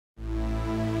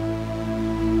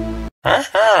Hello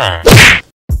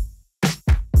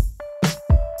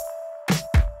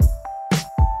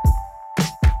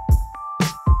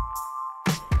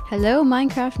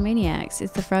Minecraft Maniacs,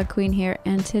 it's the Frog Queen here,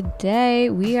 and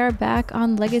today we are back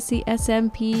on Legacy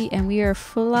SMP and we are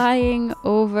flying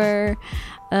over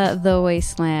the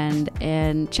wasteland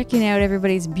and checking out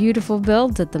everybody's beautiful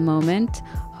builds at the moment.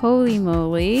 Holy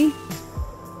moly.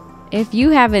 If you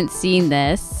haven't seen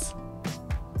this,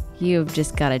 you've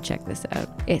just got to check this out.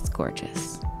 It's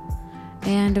gorgeous.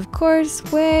 And of course,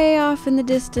 way off in the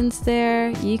distance there,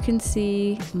 you can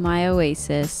see my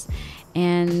oasis.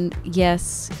 And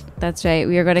yes, that's right,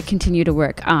 we are going to continue to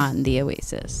work on the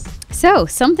oasis. So,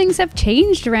 some things have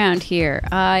changed around here.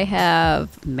 I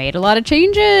have made a lot of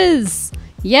changes.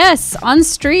 Yes, on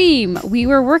stream, we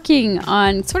were working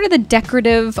on sort of the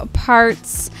decorative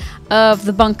parts of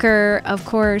the bunker, of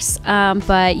course,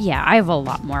 but yeah, I have a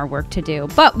lot more work to do.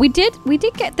 But we did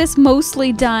get this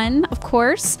mostly done, of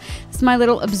course. It's my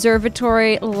little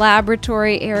observatory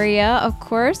laboratory area, of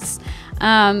course.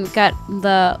 Got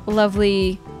the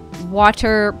lovely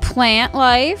water plant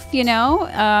life, you know,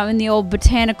 in the old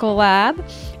botanical lab.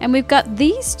 And we've got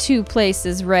these two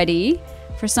places ready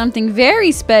for something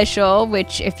very special,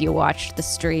 which if you watched the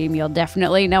stream, you'll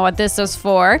definitely know what this was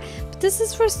for. But this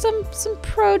is for some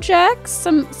projects,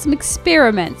 some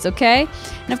experiments, okay?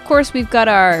 And of course, we've got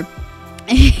our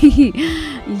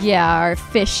yeah, our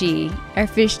fish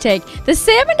tank. The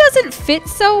salmon doesn't fit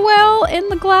so well in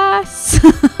the glass.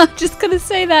 I'm just gonna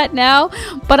say that now,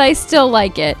 but I still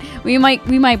like it. We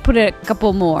might put a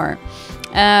couple more.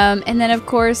 And then of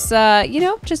course, you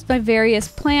know, just my various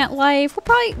plant life.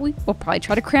 We'll probably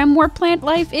try to cram more plant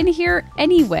life in here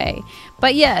anyway.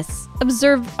 But yes,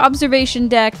 observation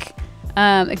deck,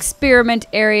 experiment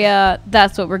area.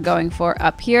 That's what we're going for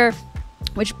up here.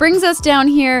 Which brings us down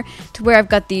here to where I've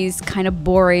got these kind of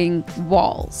boring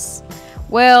walls.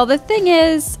 Well, the thing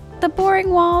is, the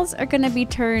boring walls are going to be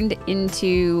turned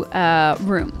into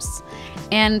rooms.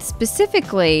 And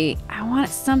specifically, I want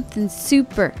something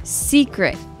super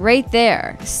secret right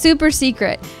there. Super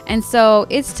secret. And so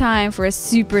it's time for a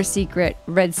super secret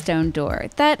redstone door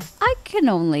that I can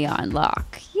only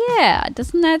unlock. Yeah,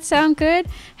 doesn't that sound good?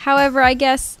 However, I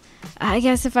guess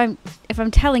if I'm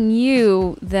telling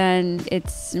you, then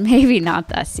it's maybe not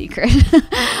that secret.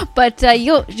 But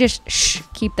you'll just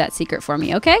keep that secret for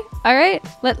me, okay? All right,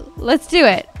 let's do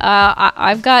it.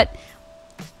 I've got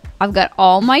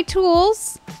all my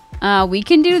tools. We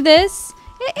can do this.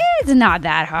 It's not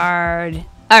that hard.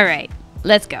 All right,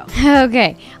 let's go.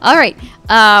 Okay, all right.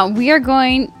 We are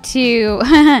going to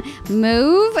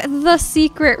move the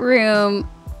secret room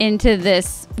into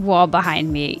this wall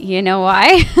behind me. You know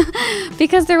why?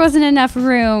 Because there wasn't enough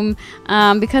room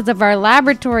because of our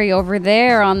laboratory over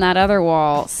there on that other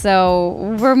wall.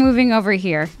 So we're moving over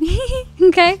here.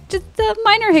 Okay, just a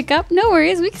minor hiccup. No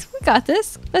worries. We got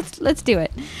this. Let's do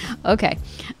it. Okay.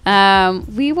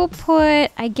 We will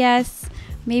put, I guess,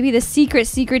 maybe the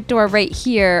secret door right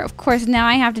here. Of course, now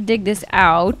I have to dig this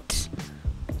out.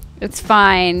 It's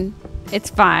fine.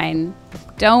 It's fine.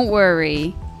 Don't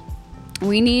worry.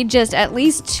 We need just at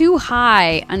least 2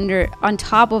 high on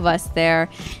top of us there.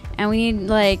 And we need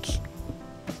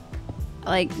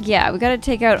yeah, we gotta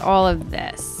take out all of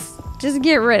this. Just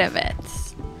get rid of it.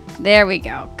 There we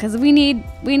go. Cause we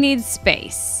need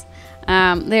space.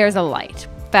 There's a light.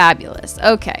 Fabulous.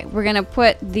 Okay, we're gonna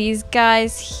put these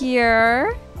guys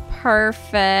here.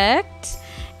 Perfect.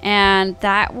 And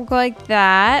that will go like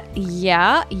that.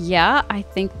 Yeah, I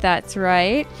think that's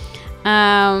right.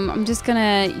 I'm just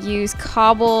gonna use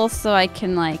cobble so I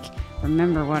can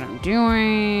remember what I'm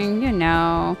doing, you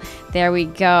know. There we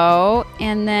go.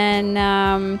 And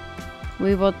then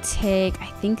we will take, I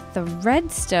think, the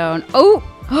redstone. Oh,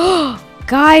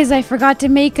 guys, I forgot to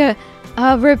make a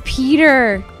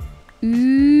repeater.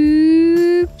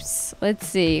 Oops. Let's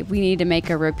see. We need to make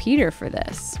a repeater for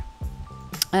this.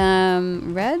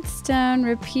 Redstone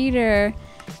repeater.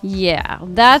 Yeah,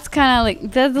 that's kind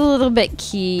of that's a little bit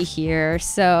key here.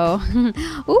 So,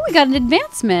 oh, we got an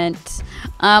advancement.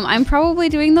 I'm probably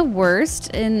doing the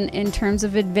worst in terms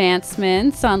of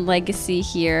advancements on Legacy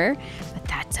here, but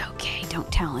that's okay.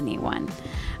 Don't tell anyone.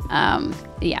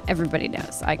 Yeah, everybody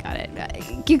knows. I got it.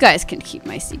 You guys can keep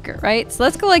my secret, right? So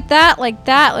let's go like that, like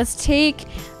that. Let's take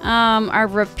our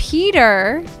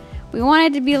repeater. We want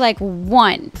it to be like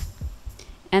 1.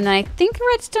 And then I think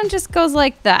redstone just goes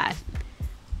like that.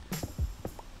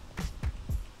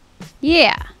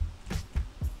 Yeah.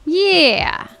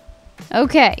 Yeah.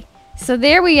 Okay. So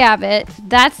there we have it.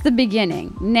 That's the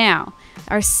beginning. Now,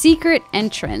 our secret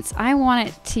entrance. I want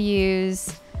it to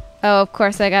use... Oh, of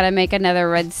course, I gotta make another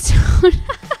redstone.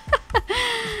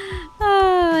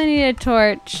 I need a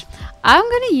torch. I'm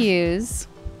gonna use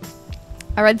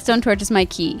a redstone torch as my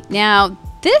key. Now,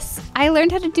 this, I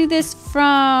learned how to do this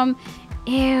from,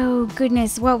 ew,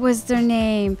 goodness, what was their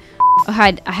name?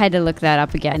 I had to look that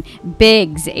up again.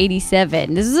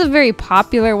 Biggs87. This is a very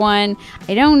popular one.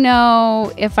 I don't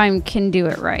know if I can do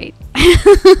it right.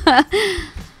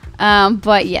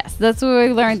 But yes, that's where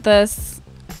we learned this.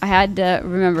 I had to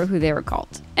remember who they were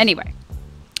called. Anyway,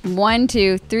 1,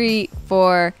 2, 3,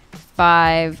 4,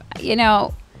 5. You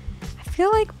know, I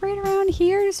feel like right around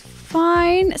here is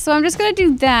fine. So I'm just gonna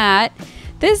do that.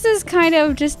 This is kind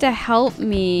of just to help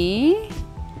me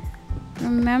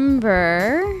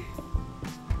remember.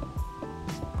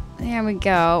 There we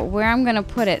go, where I'm gonna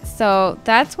put it. So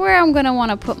that's where I'm gonna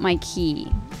wanna put my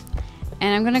key.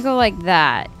 And I'm gonna go like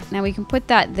that. Now we can put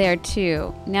that there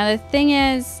too. Now the thing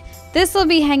is, this will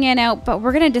be hanging out, but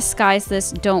we're gonna disguise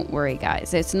this. Don't worry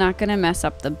guys, it's not gonna mess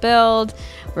up the build.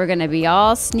 We're gonna be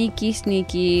all sneaky,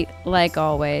 sneaky, like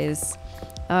always.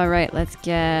 All right, let's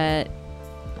get,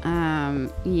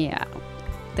 yeah.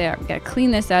 There, we gotta clean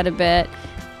this out a bit.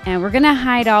 And we're gonna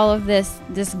hide all of this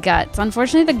guts.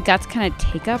 Unfortunately, the guts kind of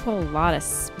take up a lot of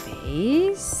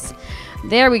space.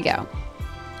 There we go.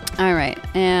 All right,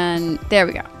 and there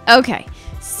we go. Okay,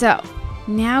 so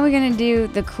now we're gonna do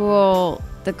the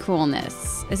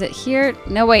coolness. Is it here?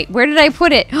 No, wait, where did I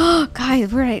put it? Oh,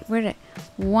 guys, where did I?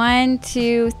 1,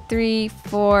 2, 3,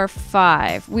 4,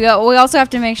 5. We also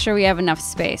have to make sure we have enough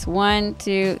space. 1,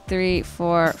 2, 3,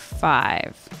 4,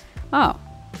 5. Oh,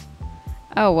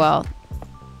 well.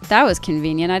 That was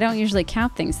convenient. I don't usually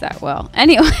count things that well.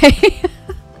 Anyway,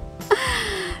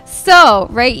 so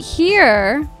right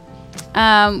here,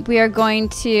 we are going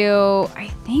to, I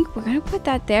think we're going to put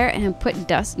that there and then put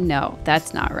dust. No,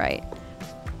 that's not right.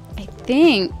 I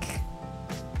think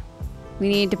we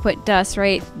need to put dust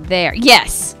right there.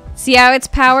 Yes. See how it's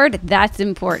powered? That's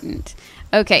important.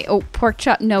 Okay. Oh, pork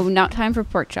chop. No, not time for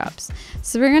pork chops.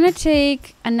 So we're going to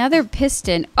take another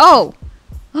piston. Oh,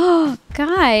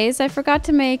 guys, I forgot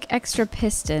to make extra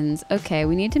pistons. Okay,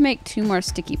 we need to make 2 more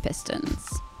sticky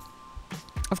pistons.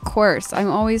 Of course, I'm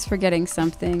always forgetting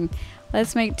something.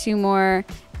 Let's make 2 more,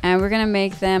 and we're gonna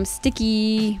make them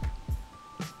sticky.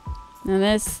 Now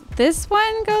this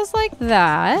one goes like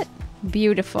that.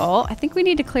 Beautiful. I think we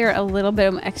need to clear a little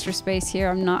bit of extra space here.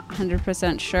 I'm not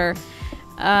 100% sure.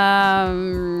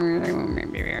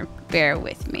 Bear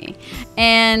with me.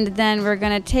 And then we're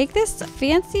gonna take this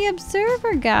fancy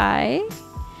observer guy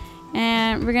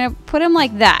and we're gonna put him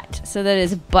like that so that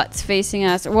his butt's facing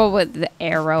us, well, with the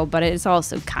arrow, but it's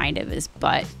also kind of his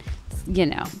butt. You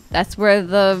know, that's where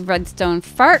the redstone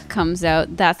fart comes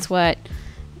out. That's what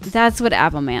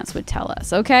Applemance would tell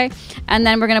us. Okay, and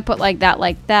then we're gonna put like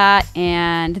that,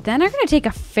 and then I'm gonna take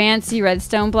a fancy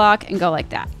redstone block and go like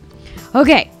that.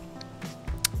 Okay,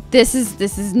 this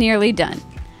is nearly done.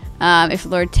 If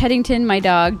Lord Teddington, my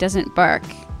dog, doesn't bark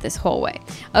this whole way.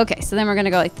 Okay, so then we're gonna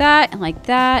go like that and like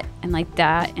that and like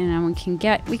that, and then we can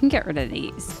get rid of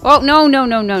these. Oh no.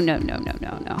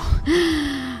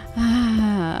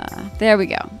 There we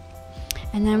go.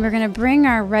 And then we're gonna bring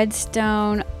our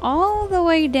redstone all the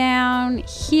way down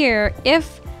here,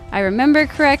 if I remember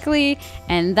correctly,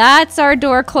 and that's our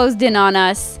door closed in on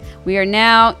us. We are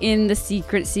now in the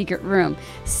secret room.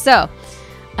 So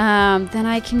then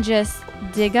I can just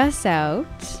dig us out.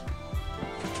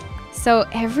 So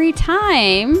every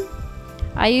time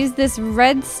I use this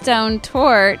redstone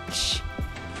torch,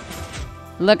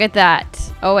 look at that.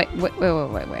 Oh, wait.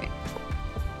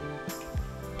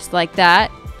 Just like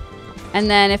that. And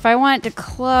then if I want it to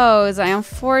close, I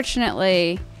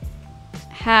unfortunately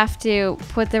have to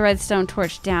put the redstone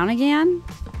torch down again.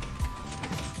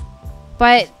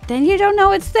 But then you don't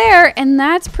know it's there, and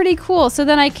that's pretty cool. So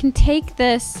then I can take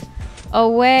this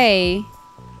away.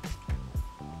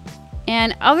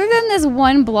 And other than this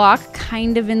one block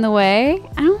kind of in the way,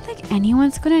 I don't think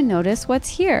anyone's gonna notice what's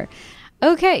here.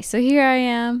 Okay, so here I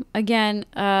am again,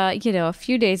 you know, a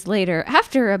few days later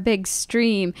after a big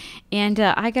stream, and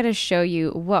I gotta show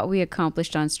you what we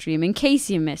accomplished on stream in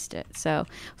case you missed it. So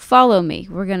follow me.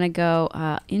 We're gonna go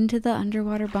into the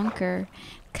underwater bunker.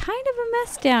 Kind of a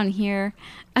mess down here.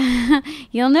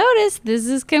 You'll notice this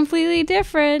is completely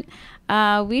different.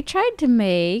 We tried to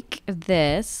make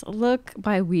this look,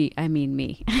 by we, I mean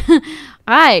me.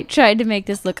 I tried to make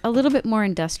this look a little bit more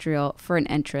industrial for an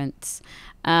entrance.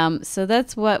 So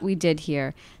that's what we did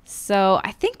here. So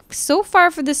I think so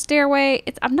far for the stairway,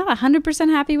 I'm not 100%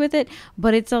 happy with it,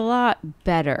 but it's a lot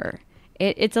better.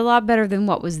 It's a lot better than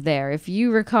what was there. If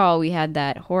you recall, we had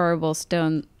that horrible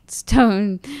stone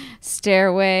stone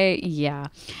stairway. Yeah.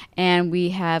 And we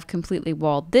have completely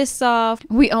walled this off.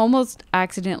 We almost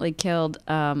accidentally killed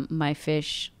my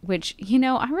fish, which, you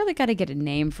know, I really got to get a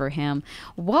name for him.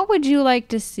 What would you like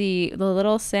to see the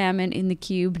little salmon in the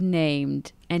cube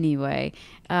named anyway?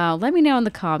 Let me know in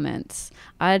the comments.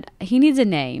 He needs a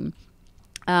name.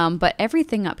 But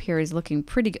everything up here is looking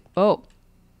pretty good. Oh,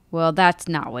 well, that's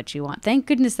not what you want. Thank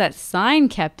goodness that sign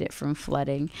kept it from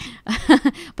flooding.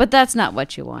 But that's not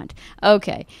what you want.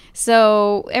 Okay,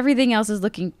 so everything else is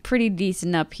looking pretty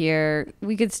decent up here.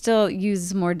 We could still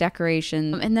use more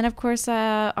decoration. And then, of course,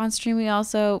 on stream, we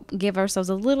also give ourselves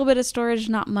a little bit of storage,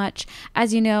 not much.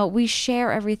 As you know, we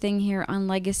share everything here on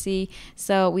Legacy.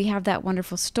 So we have that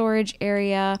wonderful storage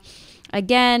area.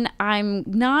 Again, I'm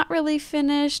not really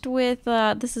finished with,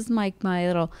 this is my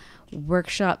little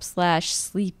workshop /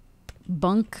 sleep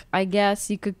bunk, I guess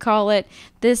you could call it.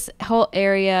 This whole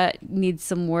area needs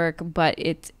some work, but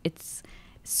it's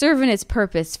serving its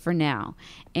purpose for now.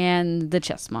 And the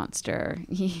chest monster.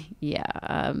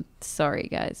 Yeah, sorry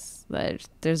guys.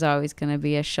 There's always going to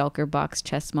be a shulker box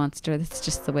chest monster. That's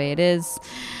just the way it is.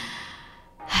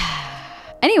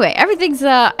 Anyway, everything's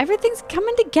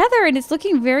coming together and it's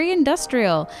looking very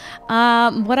industrial.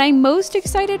 What I'm most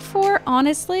excited for,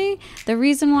 honestly, the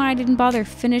reason why I didn't bother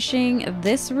finishing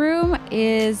this room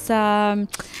is I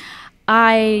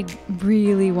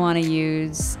really want to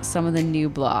use some of the new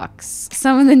blocks.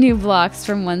 Some of the new blocks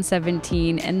from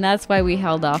 117, and that's why we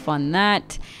held off on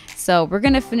that. So we're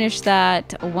going to finish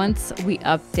that once we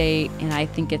update, and I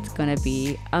think it's going to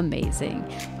be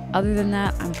amazing. Other than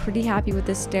that, I'm pretty happy with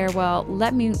this stairwell.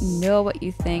 Let me know what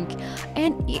you think.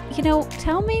 And, you know,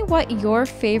 tell me what your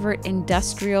favorite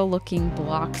industrial looking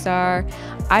blocks are.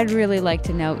 I'd really like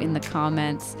to know in the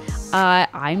comments.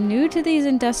 I'm new to these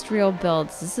industrial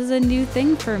builds. This is a new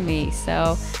thing for me.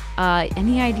 So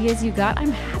any ideas you got,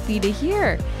 I'm happy to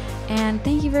hear. And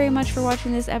thank you very much for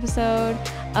watching this episode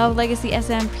of Legacy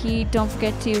SMP. Don't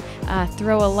forget to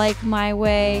throw a like my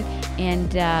way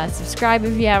and subscribe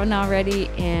if you haven't already.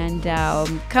 And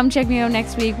come check me out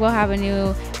next week. We'll have a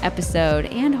new episode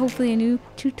and hopefully a new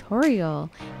tutorial.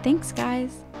 Thanks,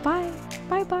 guys. Bye.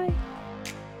 Bye-bye.